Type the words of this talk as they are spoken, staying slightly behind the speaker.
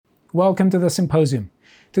welcome to the Symposium.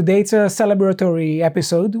 Today it's a celebratory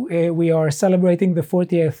episode. We are celebrating the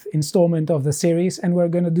 40th installment of the series, and we're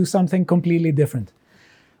going to do something completely different.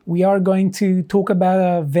 We are going to talk about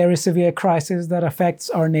a very severe crisis that affects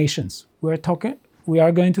our nations. We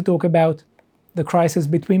are going to talk about the crisis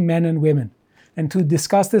between men and women. And to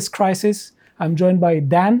discuss this crisis, I'm joined by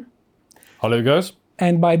Dan. Hello, guys.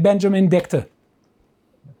 And by Benjamin Dichter.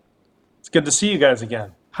 It's good to see you guys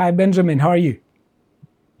again. Hi, Benjamin. How are you?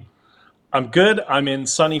 I'm good. I'm in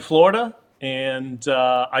sunny Florida, and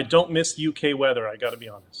I don't miss UK weather, I got to be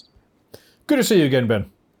honest. Good to see you again, Ben.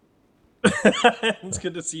 It's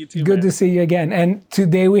good to see you too, Good man. to see you again. And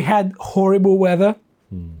today we had horrible weather.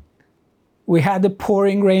 We had the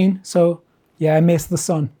pouring rain, so yeah, I missed the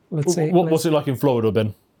sun, let's say. What's it like in Florida,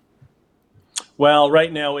 Ben? Well,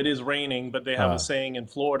 right now it is raining, but they have a saying in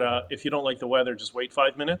Florida, if you don't like the weather, just wait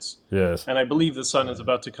 5 minutes. Yes. And I believe the sun is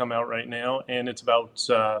about to come out right now, and it's about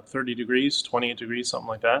 30 degrees, 28 degrees, something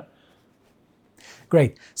like that.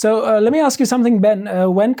 Great. So let me ask you something, Ben.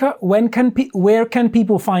 Where can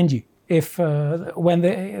people find you when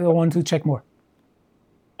they want to check more?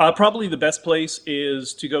 Probably the best place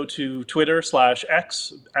is to go to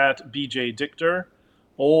Twitter/X at BJDichter,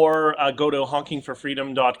 or go to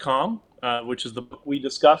honkingforfreedom.com. Which is the book we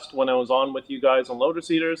discussed when I was on with you guys on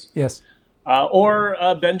Lotus Eaters. Yes. Or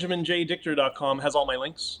BenjaminJDichter.com has all my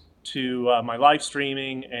links to my live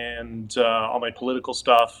streaming and all my political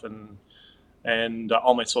stuff and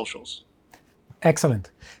all my socials.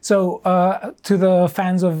 Excellent. So to the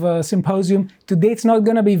fans of Symposium, today it's not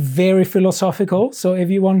going to be very philosophical. So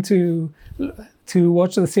if you want to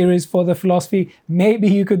watch the series for the philosophy, maybe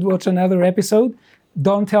you could watch another episode.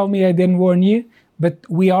 Don't tell me I didn't warn you. But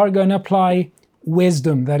we are going to apply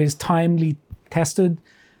wisdom that is timely tested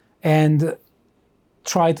and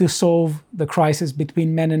try to solve the crisis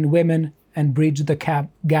between men and women and bridge the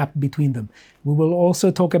gap between them. We will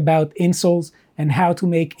also talk about insults and how to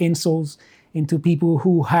make insults into people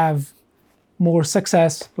who have more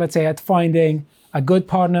success, let's say, at finding a good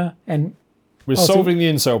partner. And we're solving the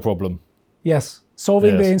incel problem. Yes,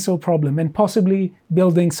 solving the incel problem and possibly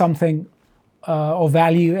building something of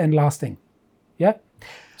value and lasting. Yeah.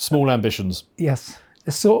 Small ambitions. Yes.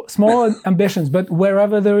 So small ambitions, but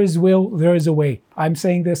wherever there is will, there is a way. I'm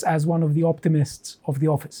saying this as one of the optimists of the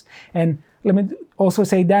office. And let me also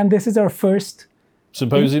say, Dan, this is our first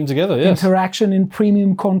Symposium together, yes. Interaction in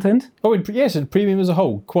premium content. Oh, yes, in premium as a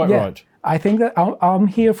whole. Quite right. I think that I'm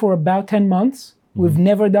here for about 10 months. We've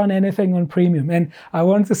never done anything on premium. And I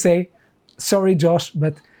want to say, sorry, Josh,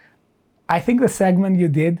 but I think the segment you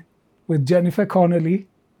did with Jennifer Connelly,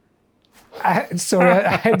 I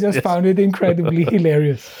just found it incredibly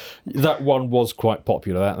hilarious. That one was quite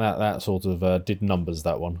popular. That sort of did numbers.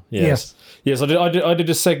 That one. Yes. I did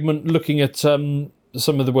a segment looking at some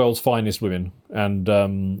of the world's finest women, and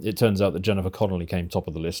it turns out that Jennifer Connelly came top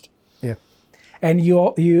of the list. Yeah. And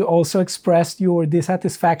you also expressed your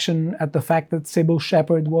dissatisfaction at the fact that Sybil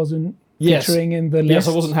Shepherd wasn't featuring in the list. Yes,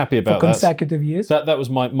 I wasn't happy about for consecutive years. That was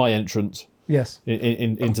my entrance. Yes.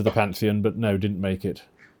 Into the pantheon, but no, didn't make it.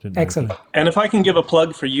 Excellent. And if I can give a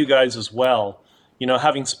plug for you guys as well,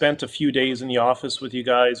 having spent a few days in the office with you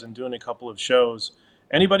guys and doing a couple of shows,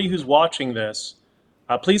 anybody who's watching this,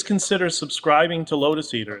 please consider subscribing to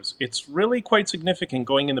Lotus Eaters. It's really quite significant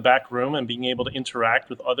going in the back room and being able to interact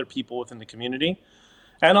with other people within the community.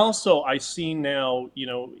 And also, I see now,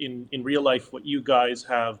 in real life what you guys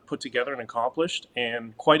have put together and accomplished,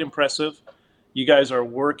 and quite impressive. You guys are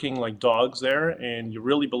working like dogs there, and you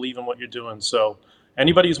really believe in what you're doing. So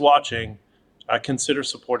anybody who's watching, consider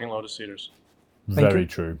supporting Lotus Eaters. Very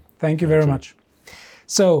true. Thank you very much.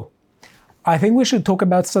 So I think we should talk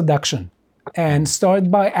about seduction and start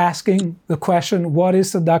by asking the question, what is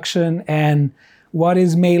seduction and what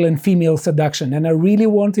is male and female seduction? And I really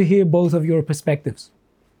want to hear both of your perspectives.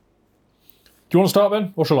 Do you want to start,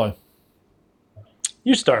 Ben, or shall I?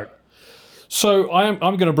 You start. So I'm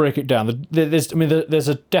going to break it down. There's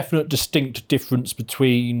a definite, distinct difference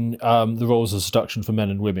between the roles of seduction for men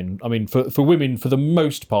and women. I mean, for women, for the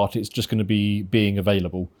most part, it's just going to be being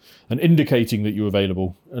available and indicating that you're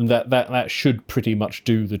available, and that should pretty much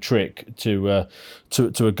do the trick to a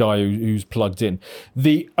guy who's plugged in.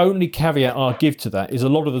 The only caveat I'll give to that is a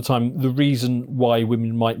lot of the time the reason why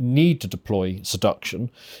women might need to deploy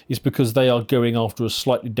seduction is because they are going after a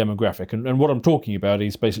slightly demographic, and what I'm talking about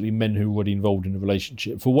is basically men who are already involved in a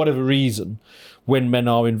relationship. For whatever reason, when men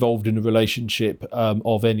are involved in a relationship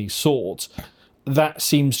of any sort, that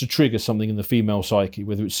seems to trigger something in the female psyche,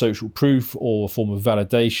 whether it's social proof or a form of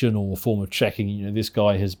validation or a form of checking, this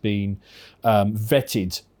guy has been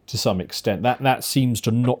vetted to some extent. That seems to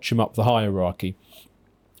notch him up the hierarchy.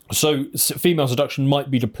 So female seduction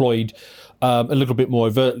might be deployed a little bit more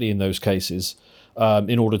overtly in those cases,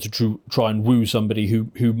 in order to try and woo somebody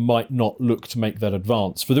who might not look to make that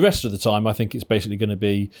advance. For the rest of the time, I think it's basically going to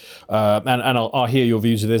be, and I'll hear your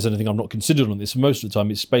views if there's anything I'm not considered on this. Most of the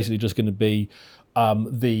time, it's basically just going to be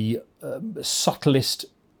the subtlest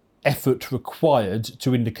effort required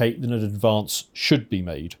to indicate that an advance should be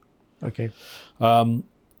made. Okay.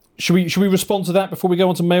 Should we respond to that before we go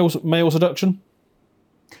on to male seduction?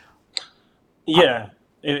 Yeah,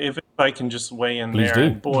 if I can just weigh in Please there. do.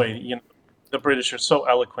 And boy, the British are so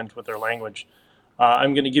eloquent with their language.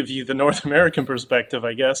 I'm going to give you the North American perspective,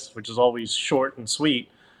 I guess, which is always short and sweet.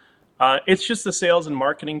 It's just the sales and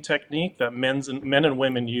marketing technique that men and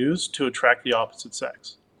women use to attract the opposite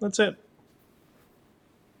sex. That's it.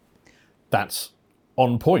 That's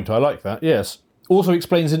on point. I like that. Yes. Also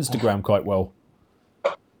explains Instagram quite well.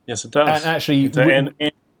 Yes, it does. And actually, and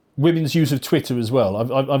women's use of Twitter as well.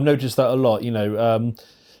 I've noticed that a lot. I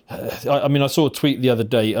saw a tweet the other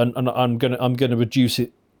day, and I'm gonna reduce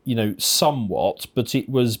it, somewhat. But it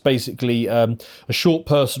was basically a short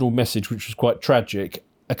personal message, which was quite tragic,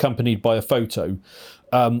 accompanied by a photo,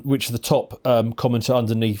 which the top commenter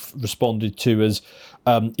underneath responded to as,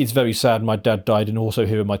 "It's very sad. My dad died, and also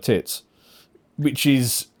here are my tits," which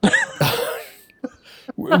is.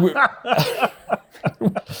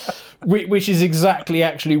 Which is exactly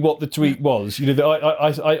actually what the tweet was.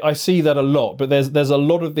 I see that a lot, but there's a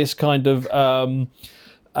lot of this kind of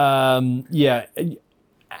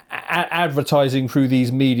advertising through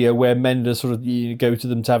these media where men just sort of go to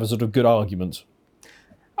them to have a sort of good argument.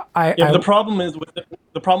 The problem is with the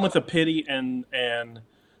pity and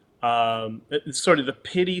sort of the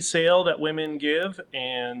pity sale that women give,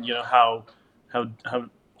 and how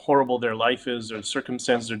horrible their life is or the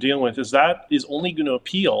circumstances they're dealing with, is only going to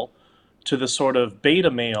appeal to the sort of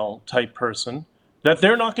beta male type person that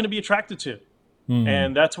they're not going to be attracted to.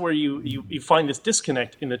 And that's where you find this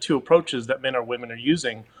disconnect in the two approaches that men or women are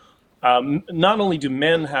using. Not only do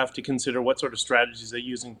men have to consider what sort of strategies they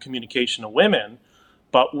use in communication to women,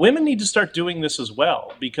 but women need to start doing this as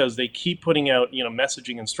well, because they keep putting out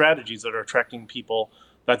messaging and strategies that are attracting people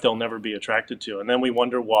that they'll never be attracted to. And then we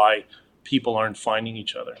wonder why people aren't finding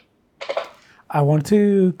each other. I want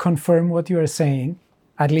to confirm what you are saying.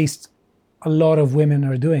 At least a lot of women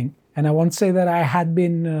are doing. And I want to say that I had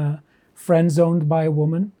been friend-zoned by a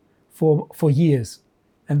woman for years.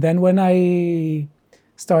 And then when I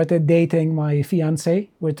started dating my fiance,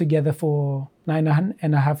 we're together for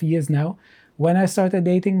 9.5 years now. When I started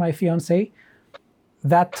dating my fiance,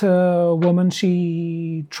 that woman,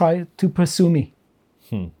 she tried to pursue me.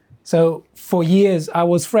 So for years, I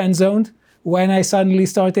was friend-zoned. When I suddenly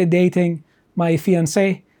started dating my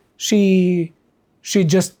fiancée, she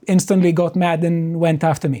just instantly got mad and went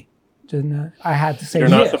after me. And, I had to say, you're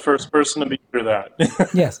not the first person to be through that.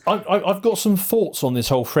 Yes. I've got some thoughts on this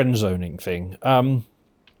whole friend-zoning thing.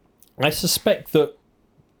 I suspect that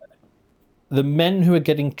the men who are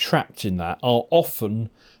getting trapped in that are often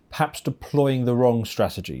perhaps deploying the wrong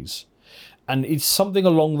strategies. And it's something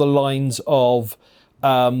along the lines of,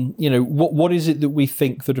 what is it that we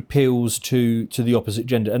think that appeals to the opposite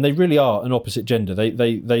gender? And they really are an opposite gender.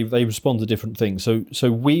 They respond to different things.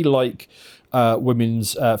 So we like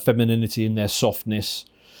women's femininity and their softness.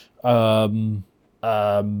 The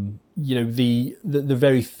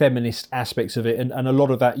very feminist aspects of it, and a lot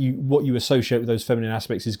of that, what you associate with those feminine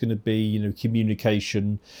aspects is going to be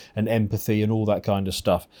communication and empathy and all that kind of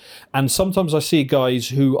stuff. And sometimes I see guys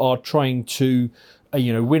who are trying to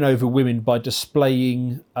win over women by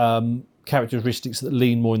displaying characteristics that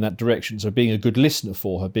lean more in that direction. So being a good listener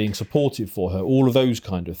for her, being supportive for her, all of those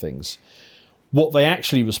kind of things. What they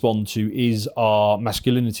actually respond to is our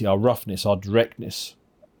masculinity, our roughness, our directness.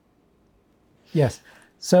 Yes.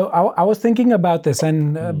 So I was thinking about this,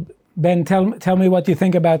 and Ben, tell me what you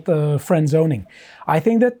think about the friend zoning. I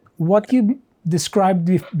think that what you described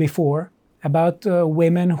before about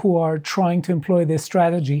women who are trying to employ this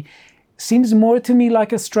strategy seems more to me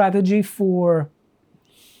like a strategy for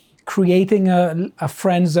creating a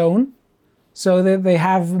friend zone, so that they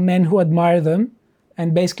have men who admire them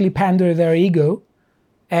and basically pander their ego.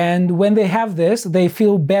 And when they have this, they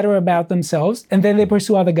feel better about themselves, and then they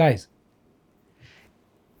pursue other guys.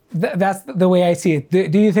 That's the way I see it.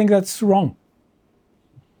 Do you think that's wrong?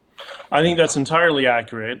 I think that's entirely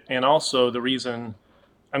accurate. And also the reason,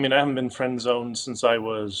 I haven't been friend zoned since I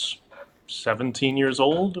was 17 years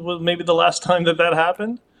old, was maybe the last time that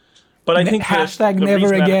happened. But I think hashtag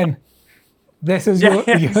never again. This is your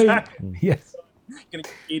exactly. Yes. I'm gonna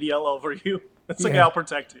get ADL over you. It's like, I'll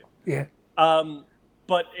protect you. Yeah.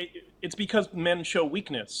 But it's because men show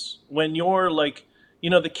weakness. When you're like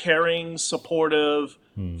the caring, supportive,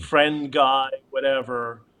 friend guy,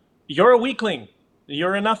 whatever, you're a weakling.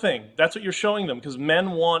 You're a nothing. That's what you're showing them, because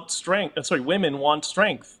men want strength. Women want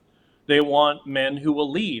strength. They want men who will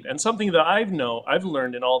lead. And something that I've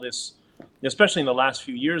learned in all this, especially in the last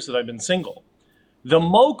few years that I've been single, the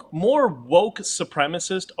more woke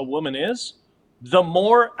supremacist a woman is, the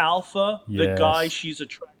more alpha the guy she's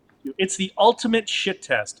attracted to. It's the ultimate shit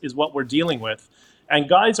test is what we're dealing with. And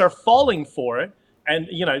guys are falling for it. And,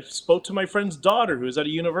 I spoke to my friend's daughter who was at a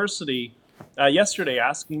university yesterday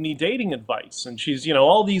asking me dating advice. And she's,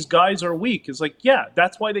 all these guys are weak. It's like, yeah,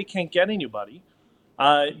 that's why they can't get anybody.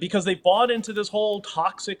 Because they bought into this whole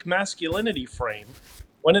toxic masculinity frame.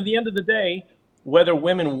 When at the end of the day, whether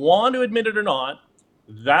women want to admit it or not,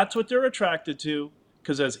 that's what they're attracted to.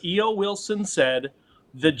 Because as E.O. Wilson said,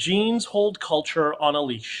 the genes hold culture on a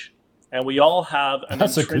leash. And we all have an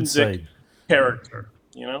intrinsic character,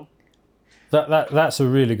 That's a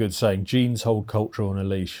really good saying. Genes hold culture on a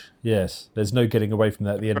leash. Yes, there's no getting away from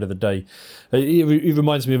that at the end of the day. It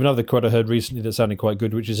reminds me of another quote I heard recently that sounded quite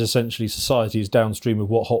good, which is essentially society is downstream of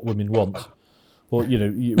what hot women want. Or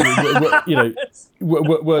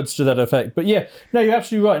words to that effect. But yeah, no, you're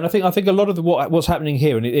absolutely right. And I think a lot of what's happening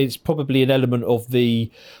here, and it's probably an element of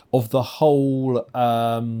the whole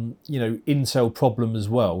incel problem as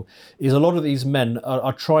well, is a lot of these men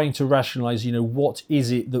are trying to rationalise what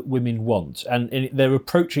is it that women want, and they're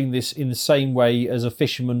approaching this in the same way as a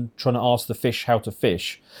fisherman trying to ask the fish how to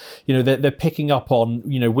fish. They're picking up on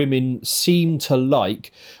women seem to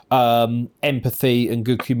like empathy and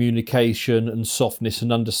good communication and softness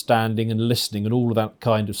and understanding and listening and all of that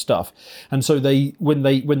kind of stuff. And so when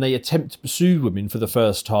they attempt to pursue women for the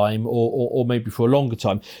first time or maybe for a longer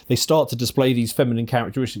time, they start to display these feminine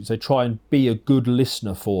characteristics. They try and be a good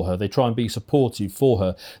listener for her. They try and be supportive for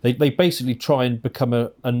her. They basically try and become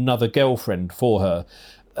another girlfriend for her.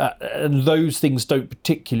 And those things don't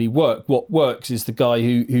particularly work. What works is the guy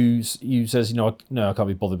who says, I can't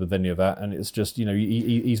be bothered with any of that. And it's just,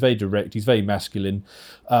 he's very direct, he's very masculine,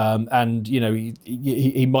 and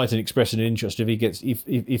he mightn't express an interest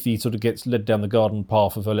if he sort of gets led down the garden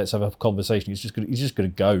path of let's have a conversation. He's just going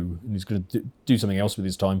to go and he's going to do something else with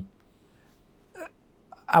his time.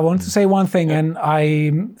 I want to say one thing, and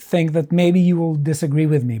I think that maybe you will disagree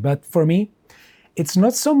with me, but for me, it's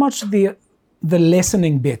not so much the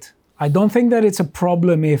listening bit. I don't think that it's a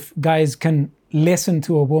problem if guys can listen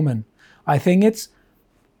to a woman. I think it's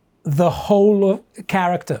the whole of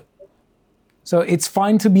character. So it's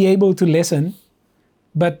fine to be able to listen,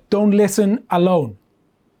 but don't listen alone.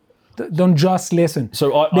 Don't just listen.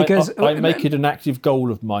 So I make it an active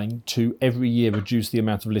goal of mine to every year reduce the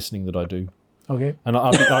amount of listening that I do. Okay. And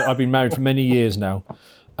I've been married for many years now.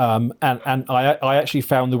 And I actually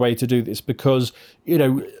found the way to do this because,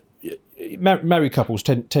 married couples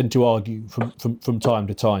tend to argue from time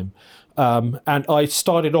to time. And I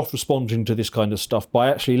started off responding to this kind of stuff by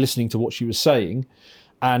actually listening to what she was saying.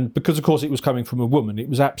 And because, of course, it was coming from a woman, it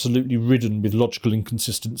was absolutely ridden with logical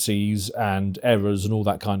inconsistencies and errors and all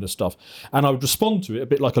that kind of stuff. And I would respond to it a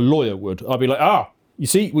bit like a lawyer would. I'd be like, you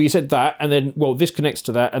see, well, you said that, and then, well, this connects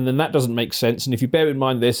to that, and then that doesn't make sense. And if you bear in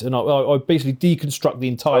mind this, and I basically deconstruct the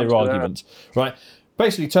entire argument, right?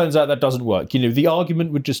 Basically, turns out that doesn't work. The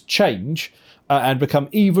argument would just change and become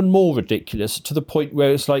even more ridiculous to the point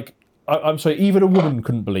where it's like, I'm sorry, even a woman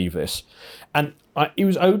couldn't believe this. And it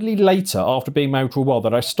was only later, after being married for a while,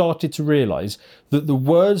 that I started to realise that the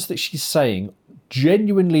words that she's saying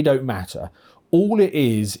genuinely don't matter. All it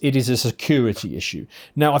is a security issue.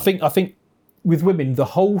 Now, I think with women, the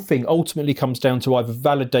whole thing ultimately comes down to either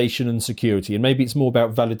validation and security. And maybe it's more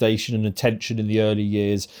about validation and attention in the early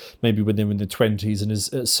years, maybe when they're in their 20s. And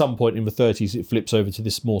at some point in the 30s, it flips over to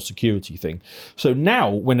this more security thing. So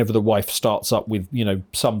now, whenever the wife starts up with,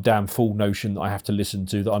 some damn fool notion that I have to listen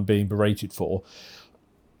to, that I'm being berated for,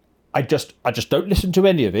 I just don't listen to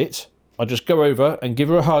any of it. I just go over and give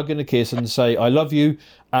her a hug and a kiss and say, I love you,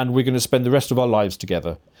 and we're going to spend the rest of our lives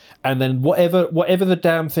together. And then whatever the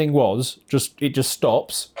damn thing was, it just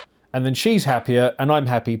stops. And then she's happier and I'm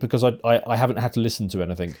happy because I haven't had to listen to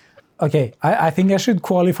anything. Okay, I think I should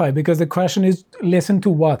qualify because the question is listen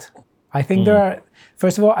to what? I think there are,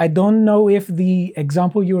 first of all, I don't know if the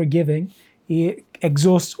example you are giving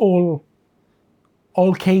exhausts all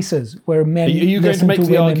cases where men Are you going to make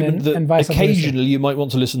the argument that vice versa. Occasionally you might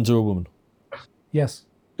want to listen to a woman? Yes.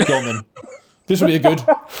 Go on then. This will be a good...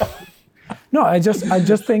 No, I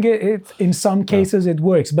just think it in some cases it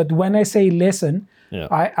works. But when I say listen,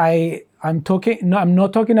 I'm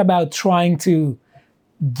not talking about trying to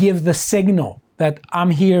give the signal that I'm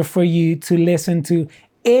here for you to listen to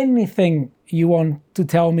anything you want to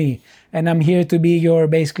tell me, and I'm here to be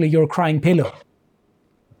basically your crying pillow.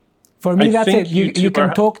 For me, that's it. You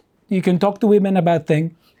can talk to women about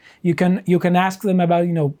things. You can ask them about,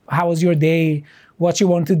 how was your day, what you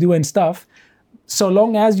want to do and stuff. So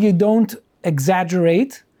long as you don't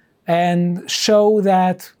exaggerate and show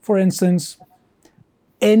that, for instance,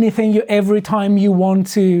 every time you want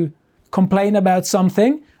to complain about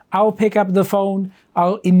something, I'll pick up the phone,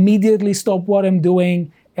 I'll immediately stop what I'm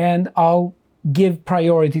doing, and I'll give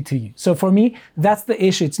priority to you. So for me, that's the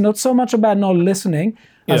issue. It's not so much about not listening,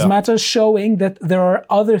 as much as showing that there are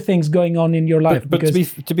other things going on in your life. But to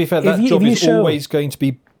be fair, that job is always going to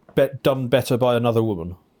be done better by another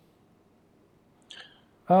woman.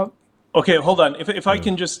 Okay, hold on. If I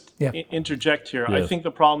can just interject here, Yes. I think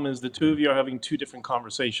the problem is the two of you are having two different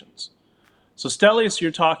conversations. So Stelios,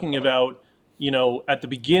 you're talking about, at the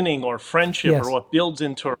beginning or friendship or what builds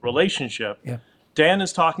into a relationship. Yeah. Dan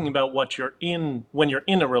is talking about what you're in when you're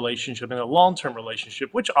in a relationship, in a long-term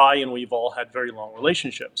relationship, which we've all had very long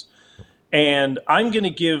relationships. And I'm going to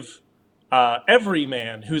give every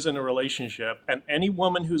man who's in a relationship and any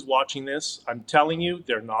woman who's watching this, I'm telling you,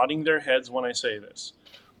 they're nodding their heads when I say this,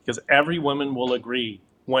 because every woman will agree.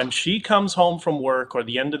 When she comes home from work or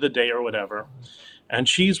the end of the day or whatever, and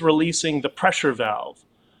she's releasing the pressure valve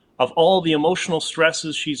of all the emotional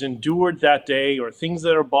stresses she's endured that day, or things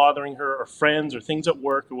that are bothering her, or friends, or things at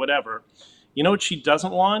work, or whatever. You know what she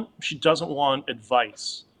doesn't want? She doesn't want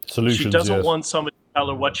advice. Solutions, she doesn't want somebody to tell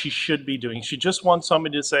her what she should be doing. She just wants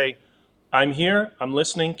somebody to say, I'm here, I'm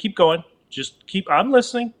listening, keep going. I'm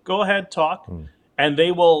listening, go ahead, talk. And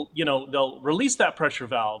they will, they'll release that pressure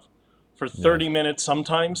valve for 30 minutes,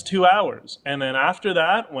 sometimes 2 hours. And then after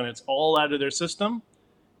that, when it's all out of their system,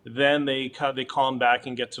 then they calm back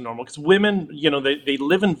and get to normal. Because women, they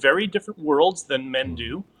live in very different worlds than men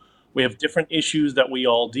do. We have different issues that we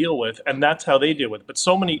all deal with, and that's how they deal with it. But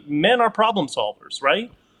so many men are problem solvers,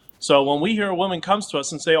 right? So when we hear a woman comes to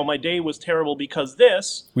us and say, oh, my day was terrible because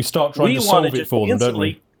this, we start trying to solve it for them, don't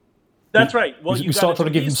we? That's right. Well, we start trying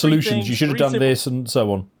to give them solutions. You should have done this and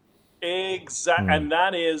so on. Exactly. And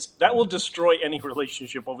that will destroy any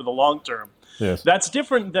relationship over the long term. Yes. That's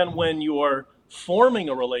different than when you're forming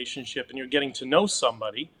a relationship and you're getting to know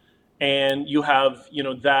somebody and you have,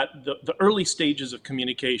 the early stages of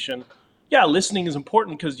communication. Yeah, listening is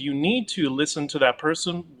important because you need to listen to that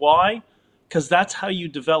person. Why? Because that's how you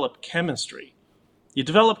develop chemistry. You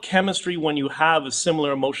develop chemistry when you have a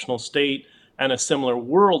similar emotional state and a similar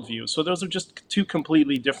worldview. So those are just two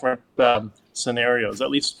completely different scenarios,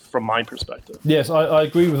 at least from my perspective. Yes, I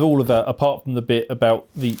agree with all of that, apart from the bit about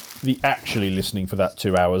the actually listening for that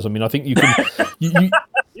 2 hours. I mean, I think you can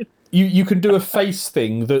you can do a face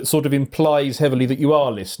thing that sort of implies heavily that you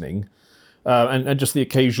are listening, and just the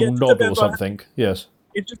occasional nod or something. Yes.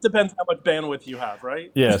 It just depends how much bandwidth you have,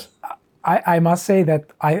 right? Yes. I must say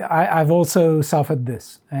that I've also suffered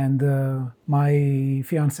this, and my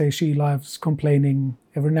fiancée, she loves complaining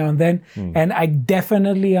every now and then, and I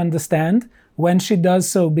definitely understand when she does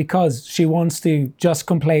so because she wants to just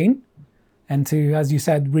complain and to, as you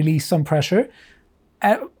said, release some pressure,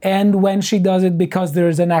 and when she does it because there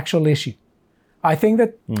is an actual issue. I think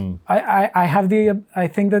that I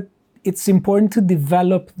think that it's important to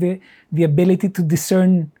develop the ability to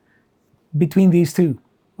discern between these two.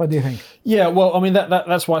 What do you think? Yeah, well, I mean,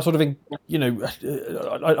 that's why I sort of think,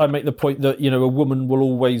 I make the point that, a woman will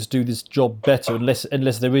always do this job better unless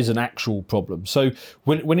there is an actual problem. So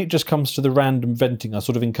when it just comes to the random venting, I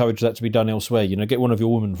sort of encourage that to be done elsewhere. Get one of your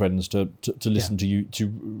woman friends to listen to you,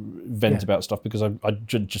 to vent about stuff, because I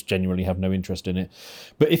just genuinely have no interest in it.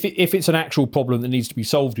 But if it's an actual problem that needs to be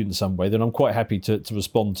solved in some way, then I'm quite happy to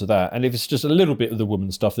respond to that. And if it's just a little bit of the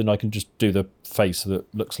woman stuff, then I can just do the face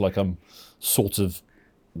that looks like I'm sort of...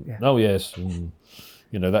 Yeah. Oh yes,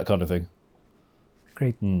 that kind of thing.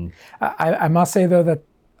 Great. I must say though that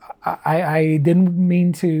I didn't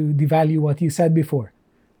mean to devalue what you said before.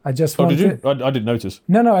 I just wanted. Did you? I didn't notice.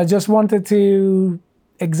 No. I just wanted to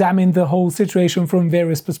examine the whole situation from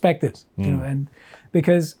various perspectives. And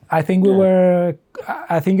because I think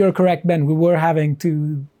I think you're correct, Ben. We were having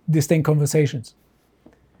two distinct conversations.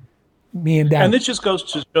 Me and Dan. And this just goes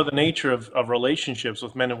to show the nature of relationships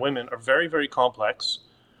with men and women are very, very complex.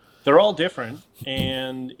 They're all different,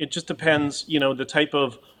 and it just depends, the type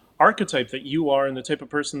of archetype that you are and the type of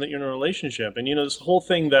person that you're in a relationship. And, this whole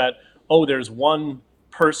thing that, there's one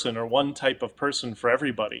person or one type of person for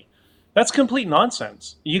everybody. That's complete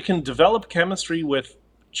nonsense. You can develop chemistry with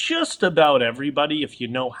just about everybody if you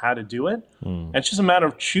know how to do it. And it's just a matter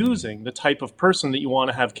of choosing the type of person that you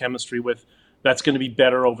want to have chemistry with that's going to be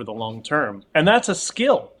better over the long term. And that's a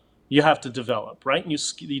skill. you have to develop, right? And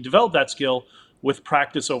you develop that skill with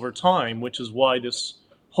practice over time, which is why this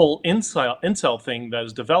whole incel thing that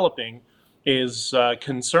is developing is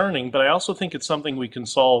concerning. But I also think it's something we can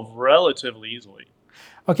solve relatively easily.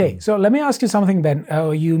 Okay, so let me ask you something, Ben.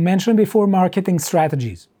 You mentioned before marketing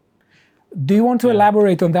strategies. Do you want to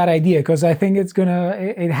elaborate on that idea? Because I think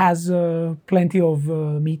it has plenty of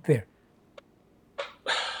meat there.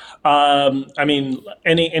 I mean,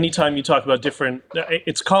 anytime you talk about different,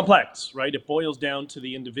 it's complex, right? It boils down to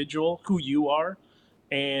the individual, who you are,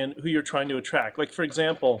 and who you're trying to attract. Like, for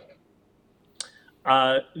example,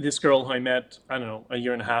 this girl who I met, I don't know, a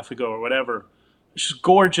year and a half ago or whatever. She's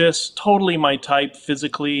gorgeous, totally my type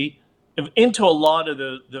physically, into a lot of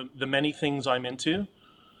the many things I'm into,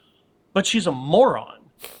 but she's a moron.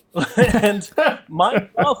 And my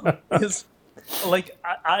problem is, like,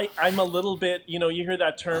 I'm a little bit, you hear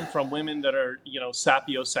that term from women that are,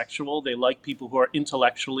 sapiosexual. They like people who are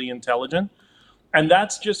intellectually intelligent. And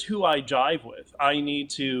that's just who I jive with. I need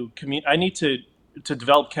to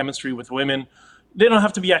develop chemistry with women. They don't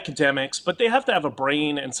have to be academics, but they have to have a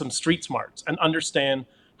brain and some street smarts and understand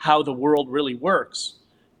how the world really works.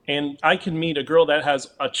 And I can meet a girl that has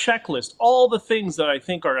a checklist, all the things that I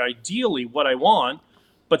think are ideally what I want.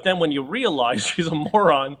 But then when you realize she's a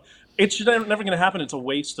moron, it's never going to happen. It's a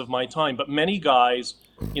waste of my time. But many guys,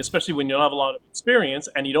 especially when you don't have a lot of experience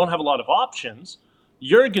and you don't have a lot of options,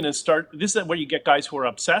 you're going to start. This is where you get guys who are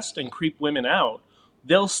obsessed and creep women out.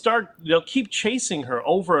 They'll keep chasing her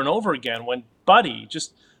over and over again when, buddy,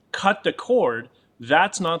 just cut the cord.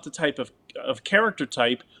 That's not the type of character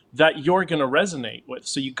type that you're going to resonate with.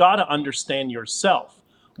 So you got to understand yourself.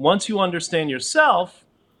 Once you understand yourself,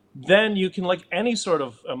 then you can, like any sort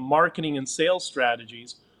of marketing and sales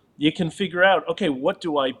strategies, you can figure out, okay, what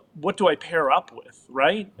do I pair up with,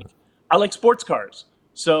 right? I like sports cars.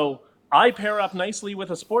 So I pair up nicely with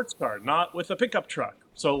a sports car, not with a pickup truck.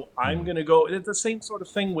 So I'm going to go, it's the same sort of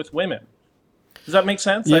thing with women. Does that make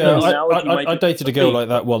sense? Yeah, I dated a girl like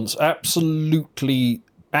that once. Absolutely.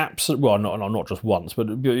 Well, not just once,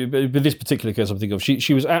 but this particular case I'm thinking of,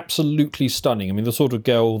 she was absolutely stunning. I mean, the sort of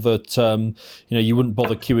girl that you wouldn't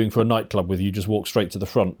bother queuing for a nightclub with. You just walk straight to the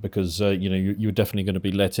front because you were definitely going to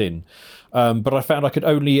be let in. But I found I could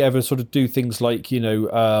only ever sort of do things like take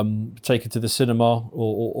her to the cinema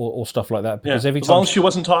or stuff like that. Because every as time long as she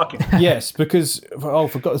wasn't talking. Yes, because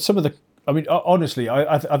forgot some of the. I mean, honestly,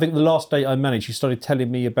 I think the last date I managed, she started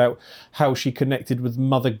telling me about how she connected with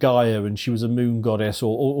Mother Gaia and she was a moon goddess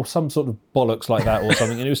or some sort of bollocks like that or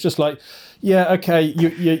something. And it was just like, yeah, okay,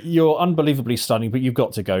 you're unbelievably stunning, but you've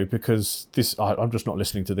got to go because I'm just not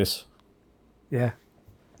listening to this. Yeah.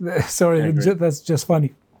 Sorry, that's just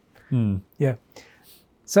funny. Yeah.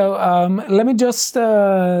 So let me just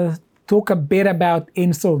talk a bit about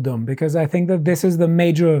inceldom because I think that this is the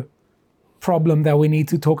major problem that we need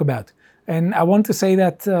to talk about. And I want to say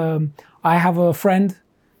that I have a friend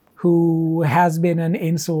who has been an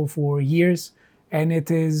incel for years, and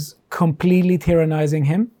it is completely tyrannizing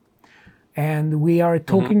him. And we are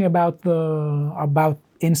talking about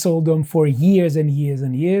inceldom for years and years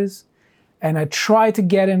and years. And I try to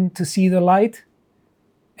get him to see the light,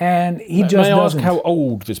 and he just doesn't. May I ask how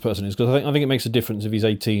old this person is? Because I think it makes a difference if he's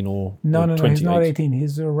 18 or No, he's not 18.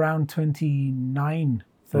 He's around 29,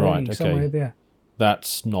 30, right, okay. Somewhere there.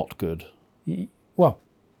 That's not good. Well,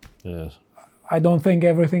 yes. I don't think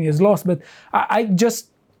everything is lost, but I just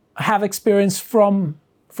have experience from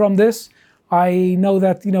this. I know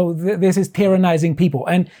that this is tyrannizing people,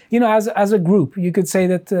 and as a group, you could say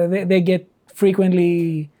that they get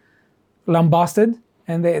frequently lambasted,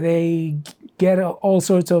 and they get all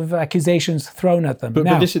sorts of accusations thrown at them.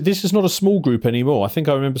 But this is not a small group anymore. I think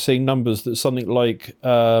I remember seeing numbers that something like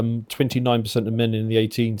 29% of men in the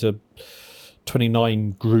 18 to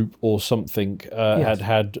 29 group or something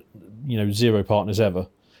had zero partners ever.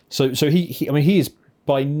 So he is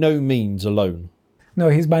by no means alone. No,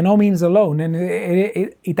 he's by no means alone, and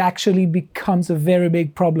it actually becomes a very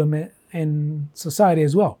big problem in society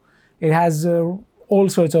as well. It has all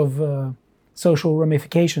sorts of social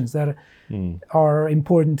ramifications that are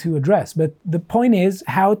important to address. But the point is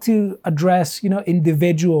how to address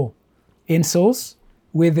individual incels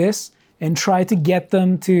with this and try to get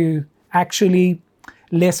them to actually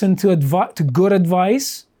listen to good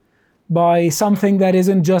advice by something that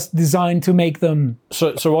isn't just designed to make them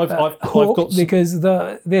I've got because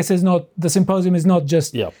the Symposium is not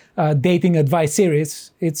just dating advice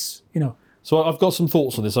series. It's So I've got some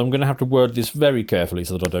thoughts on this. I'm going to have to word this very carefully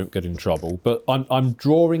so that I don't get in trouble. But I'm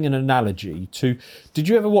drawing an analogy to. Did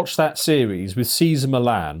you ever watch that series with Caesar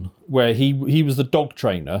Milan, where he was the dog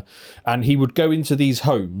trainer, and he would go into these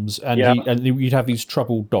homes and Yeah. you'd have these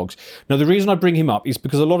troubled dogs. Now the reason I bring him up is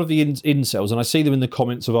because a lot of the incels, and I see them in the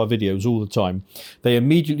comments of our videos all the time, they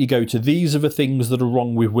immediately go to these are the things that are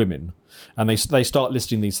wrong with women, and they start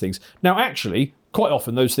listing these things. Now actually, quite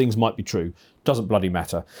often those things might be true. Doesn't bloody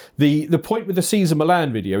matter. The point with the Caesar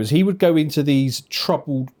Milan video is he would go into these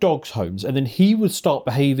troubled dogs' homes and then he would start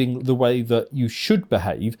behaving the way that you should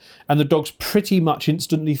behave, and the dogs pretty much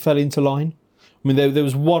instantly fell into line. I mean, there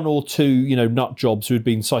was one or two, nut jobs who had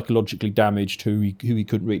been psychologically damaged who he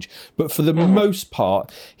couldn't reach. But for the most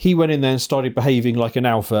part, he went in there and started behaving like an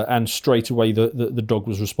alpha, and straight away the dog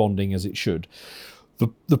was responding as it should.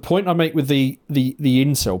 The point I make with the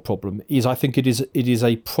incel problem is I think it is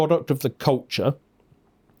a product of the culture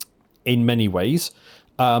in many ways,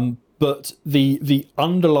 but the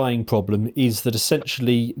underlying problem is that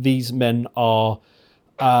essentially these men are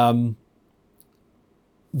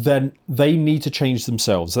then they need to change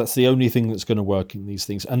themselves. That's the only thing that's going to work in these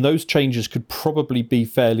things, and those changes could probably be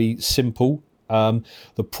fairly simple.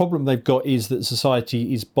 The problem they've got is that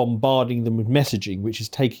society is bombarding them with messaging, which is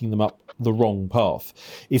taking them up the wrong path.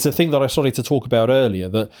 It's a thing that I started to talk about earlier,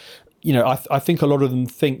 that I think a lot of them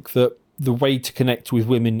think that the way to connect with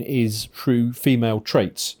women is through female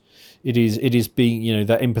traits. It is being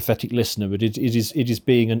that empathetic listener, but it is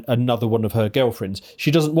being another one of her girlfriends.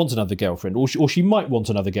 She doesn't want another girlfriend, or she might want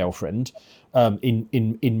another girlfriend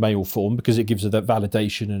in male form because it gives her that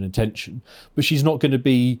validation and attention, but she's not going to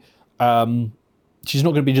be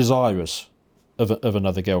desirous of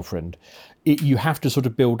another girlfriend. You have to sort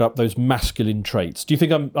of build up those masculine traits. Do you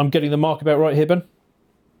think I'm getting the mark about right here, Ben?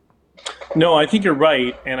 No, I think you're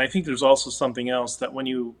right, and I think there's also something else that when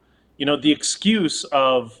the excuse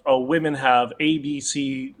of women have A, B,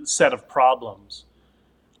 C set of problems,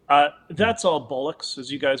 that's all bollocks,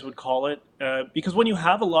 as you guys would call it, because when you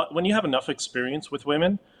have enough experience with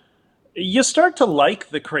women, you start to like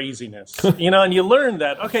the craziness, and you learn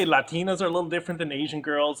that, okay, Latinas are a little different than Asian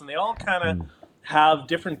girls, and they all kind of have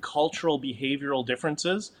different cultural, behavioral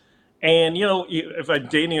differences. And, if I'm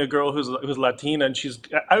dating a girl who's Latina and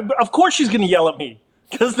of course she's going to yell at me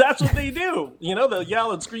because that's what they do. They'll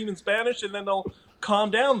yell and scream in Spanish and then they'll calm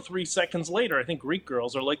down 3 seconds later. I think Greek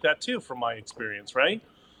girls are like that too, from my experience, right?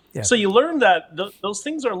 Yeah. So you learn that those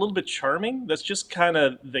things are a little bit charming. That's just kind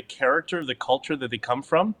of the character, the culture that they come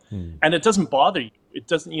from. And it doesn't bother you. It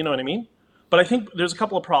doesn't, you know what I mean? But I think there's a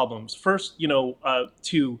couple of problems. First,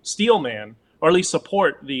 to steel man, or at least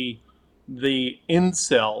support the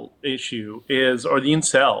incel issue or the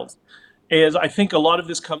incels, is I think a lot of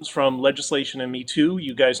this comes from legislation and Me Too.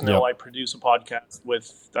 You guys know I produce a podcast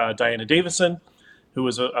with Diana Davison, who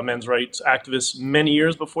was a men's rights activist many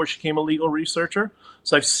years before she became a legal researcher.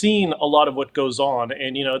 So I've seen a lot of what goes on.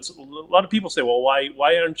 And, it's a lot of people say, well,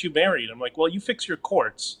 why aren't you married? I'm like, well, you fix your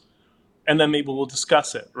courts and then maybe we'll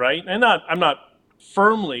discuss it, right? And I'm not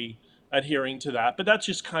firmly adhering to that, but that's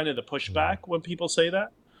just kind of the pushback when people say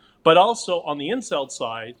that. But also on the incel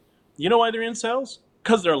side, you know why they're incels?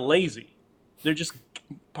 Because they're lazy. They're just,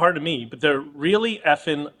 pardon me, but they're really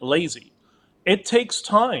effing lazy. It takes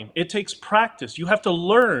time. It takes practice. You have to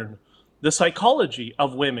learn the psychology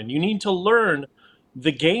of women. You need to learn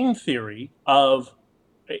the game theory of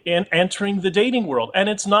entering the dating world. And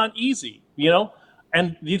it's not easy,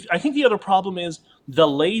 And I think the other problem is the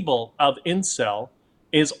label of incel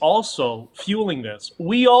is also fueling this.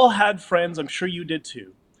 We all had friends, I'm sure you did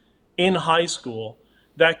too, in high school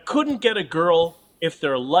that couldn't get a girl if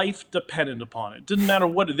their life depended upon it. Didn't matter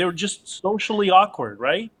what, they were just socially awkward,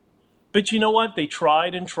 right? But you know what? They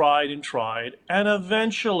tried and tried and tried, and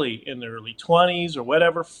eventually in their early 20s or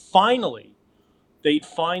whatever, finally, they'd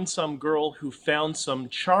find some girl who found some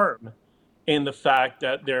charm in the fact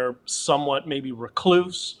that they're somewhat maybe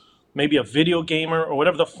recluse, maybe a video gamer or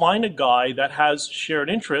whatever. They'll find a guy that has shared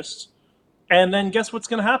interests, and then guess what's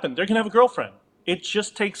going to happen? They're going to have a girlfriend. It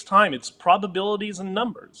just takes time. It's probabilities and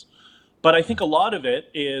numbers. But I think a lot of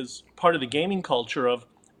it is part of the gaming culture of,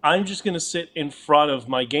 I'm just going to sit in front of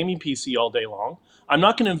my gaming PC all day long. I'm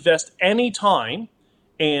not going to invest any time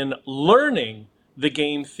in learning the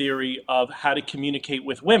game theory of how to communicate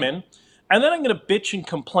with women. And then I'm going to bitch and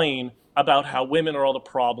complain about how women are all the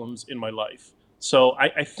problems in my life. So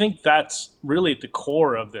I think that's really at the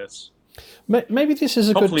core of this. Maybe this is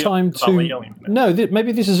a good Hopefully time it's not to yelling now.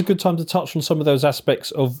 maybe this is a good time to touch on some of those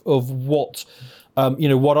aspects of what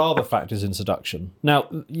what are the factors in seduction. Now,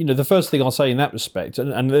 the first thing I'll say in that respect,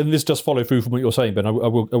 and this does follow through from what you're saying, Ben. I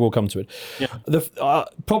will come to it. Yeah.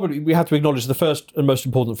 Probably we have to acknowledge the first and most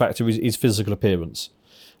important factor is physical appearance.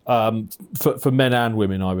 For men and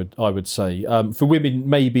women, I would say. For women,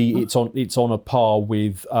 maybe it's on a par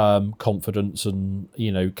with confidence and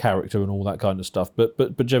character and all that kind of stuff.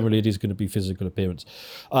 But generally, it is going to be physical appearance.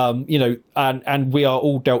 And we are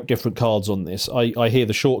all dealt different cards on this. I hear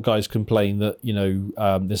the short guys complain that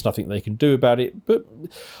there's nothing they can do about it, but.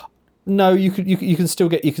 No, you can still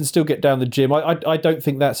get down the gym. I don't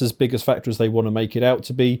think that's as big a factor as they want to make it out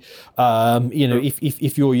to be.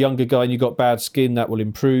 If you're a younger guy and you've got bad skin, that will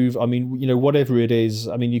improve. I mean, whatever it is.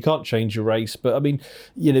 I mean, you can't change your race, but I mean,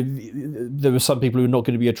 there are some people who are not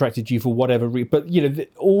going to be attracted to you for whatever reason. But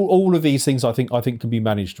all of these things I think can be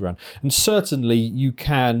managed around. And certainly you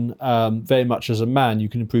can very much as a man you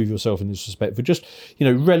can improve yourself in this respect for just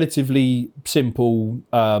relatively simple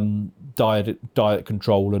diet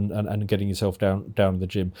control and getting yourself down to the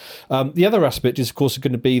gym. The other aspect is, of course,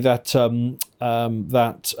 going to be that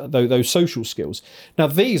those social skills. Now,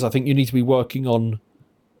 these I think you need to be working on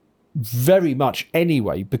very much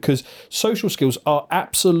anyway, because social skills are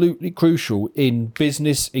absolutely crucial in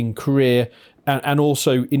business, in career, and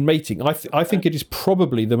also in mating. I think it is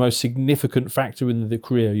probably the most significant factor in the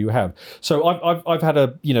career you have. So I've had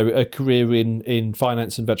a career in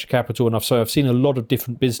finance and venture capital, and I've seen a lot of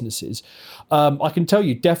different businesses. I can tell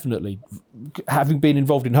you definitely, having been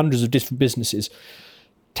involved in hundreds of different businesses,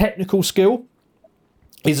 technical skill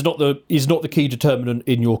is not the key determinant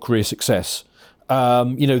in your career success.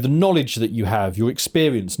 The knowledge that you have, your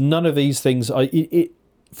experience, none of these things.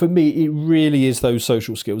 For me, it really is those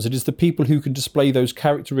social skills. It is the people who can display those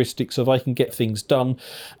characteristics of I can get things done.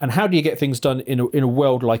 And how do you get things done in a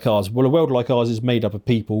world like ours? Well, a world like ours is made up of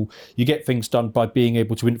people. You get things done by being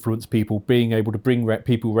able to influence people, being able to bring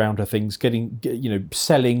people around to things,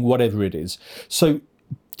 selling, whatever it is. So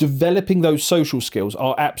developing those social skills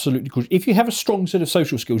are absolutely crucial. If you have a strong set of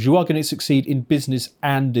social skills, you are going to succeed in business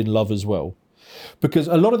and in love as well. Because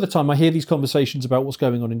a lot of the time I hear these conversations about what's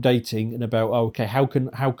going on in dating and about, how can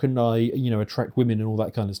I, attract women and all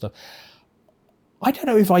that kind of stuff. I don't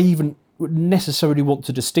know if I even necessarily want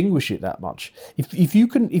to distinguish it that much. If you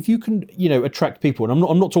can, attract people, and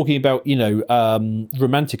I'm not talking about,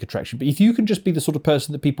 romantic attraction, but if you can just be the sort of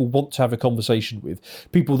person that people want to have a conversation with,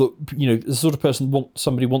 people that, the sort of person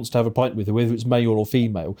somebody wants to have a pint with, whether it's male or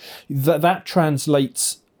female, that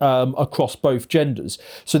translates across both genders.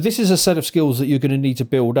 So this is a set of skills that you're going to need to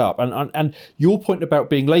build up. And your point about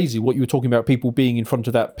being lazy, what you were talking about, people being in front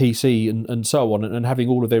of that PC and so on, and having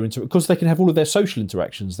all of their because they can have all of their social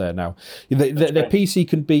interactions there now. Their PC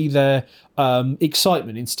can be their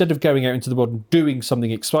excitement. Instead of going out into the world and doing something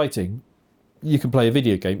exciting, you can play a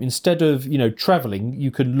video game. Instead of traveling,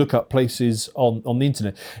 you can look up places on the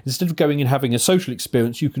internet. Instead of going and having a social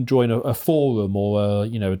experience, you can join a forum or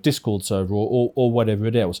a Discord server or whatever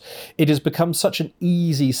it else. It has become such an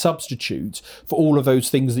easy substitute for all of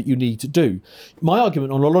those things that you need to do. My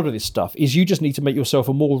argument on a lot of this stuff is you just need to make yourself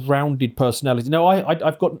a more rounded personality. Now,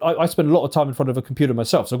 I spend a lot of time in front of a computer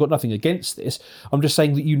myself, so I've got nothing against this. I'm just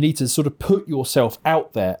saying that you need to sort of put yourself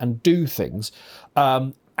out there and do things.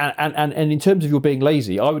 And in terms of your being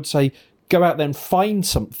lazy, I would say go out there and find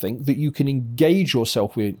something that you can engage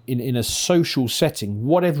yourself with in a social setting,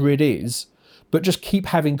 whatever it is, but just keep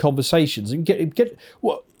having conversations and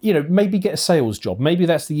maybe get a sales job. Maybe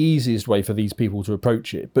that's the easiest way for these people to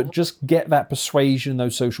approach it, but just get that persuasion,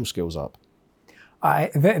 those social skills up.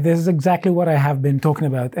 This is exactly what I have been talking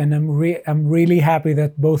about, and I'm really happy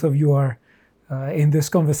that both of you are in this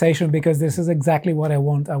conversation, because this is exactly what I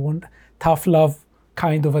want. I want tough love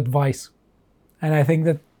kind of advice, and I think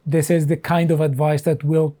that this is the kind of advice that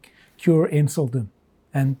will cure insulting.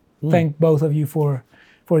 And thank both of you for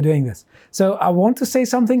doing this. So I want to say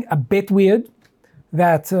something a bit weird,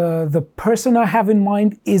 that the person I have in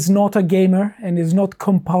mind is not a gamer and is not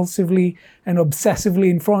compulsively and obsessively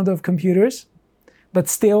in front of computers, but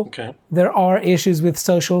still there are issues with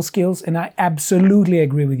social skills, and I absolutely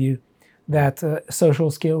agree with you that social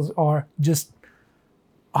skills are just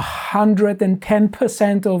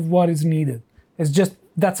 110% of what is needed.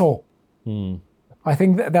 That's all. I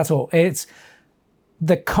think that's all. It's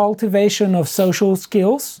the cultivation of social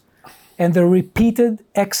skills and the repeated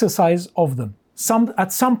exercise of them.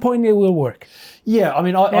 At some point it will work. Yeah, I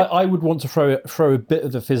mean, I would want to throw a bit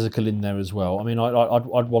of the physical in there as well. I mean,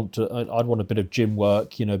 I'd want a bit of gym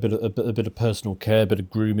work, a bit of personal care, a bit of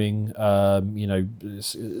grooming,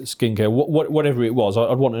 skincare, whatever it was.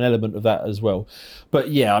 I'd want an element of that as well. But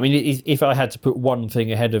yeah, I mean, if I had to put one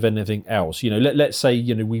thing ahead of anything else, let's say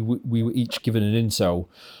we were each given an incel.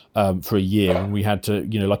 For a year, and we had to,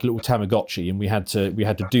 like a little Tamagotchi, and we had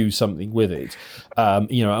to do something with it,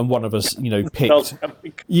 and one of us, picked,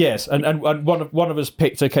 yes, and one of us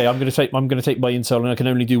picked, okay, I'm going to take my incel, and I can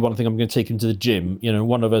only do one thing. I'm going to take him to the gym.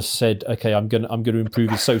 One of us said, okay, I'm going to improve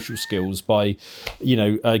his social skills by,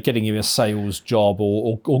 getting him a sales job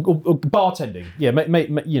or bartending.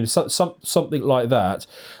 Yeah, something like that.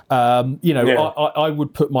 I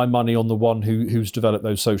would put my money on the one who's developed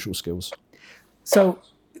those social skills. So,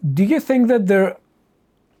 do you think that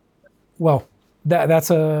that's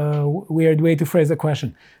a weird way to phrase the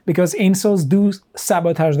question, because incels do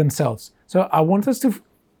sabotage themselves. So I want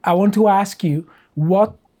to ask you,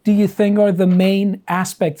 what do you think are the main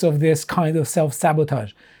aspects of this kind of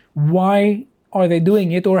self-sabotage? Why are they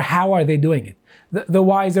doing it, or how are they doing it? The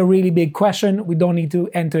why is a really big question. We don't need to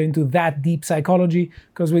enter into that deep psychology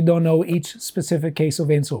because we don't know each specific case of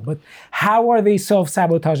incel. But how are they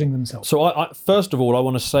self-sabotaging themselves? So I first of all, I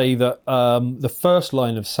want to say that the first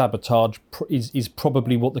line of sabotage is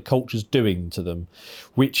probably what the culture's doing to them,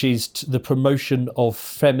 which is the promotion of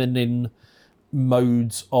feminine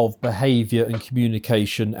modes of behaviour and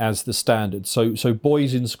communication as the standard. So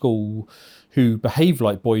boys in school who behave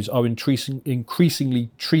like boys are increasingly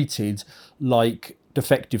treated like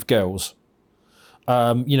defective girls.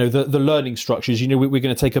 The learning structures, we're going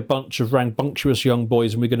to take a bunch of rambunctious young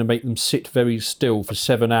boys and we're going to make them sit very still for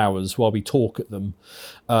 7 hours while we talk at them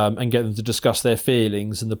and get them to discuss their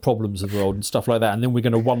feelings and the problems of the world and stuff like that. And then we're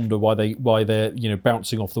going to wonder why they're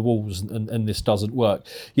bouncing off the walls and this doesn't work.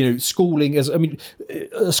 Schooling,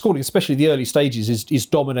 especially the early stages, is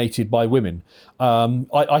dominated by women.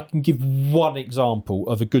 I can give one example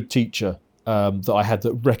of a good teacher that I had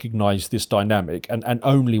that recognised this dynamic, and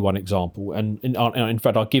only one example. And in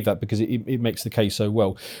fact, I'll give that because it makes the case so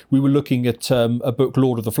well. We were looking at a book,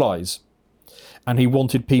 Lord of the Flies, and he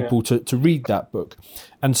wanted people to read that book.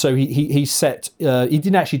 And so he set, he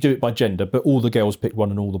didn't actually do it by gender, but all the girls picked one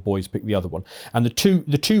and all the boys picked the other one. And the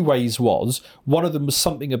two ways was, one of them was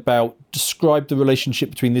something about describe the relationship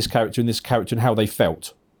between this character and how they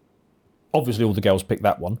felt. Obviously, all the girls picked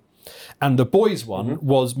that one. And the boys' one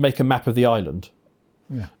was make a map of the island,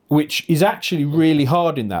 which is actually really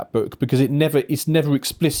hard in that book because it's never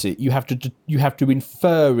explicit. You have to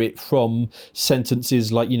infer it from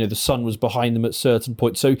sentences like the sun was behind them at certain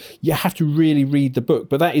points. So you have to really read the book.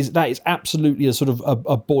 But that is absolutely a sort of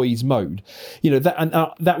a boys' mode,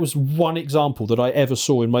 that was one example that I ever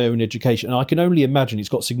saw in my own education, and I can only imagine it's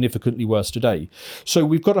got significantly worse today. So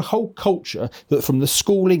we've got a whole culture that from the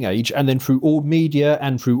schooling age and then through all media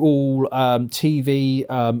and through all TV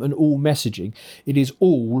and all messaging, it is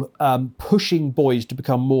all pushing boys to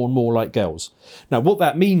become more and more like girls. Now, what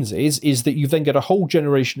that means is that you then get a whole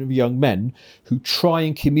generation of young men who try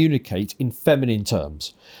and communicate in feminine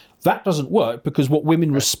terms. That doesn't work because what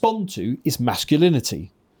women respond to is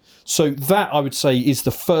masculinity. So that, I would say, is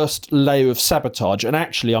the first layer of sabotage. And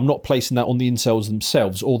actually, I'm not placing that on the incels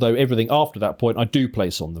themselves, although everything after that point I do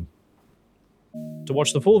place on them. To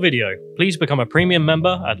watch the full video, please become a premium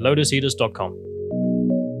member at lotuseaters.com.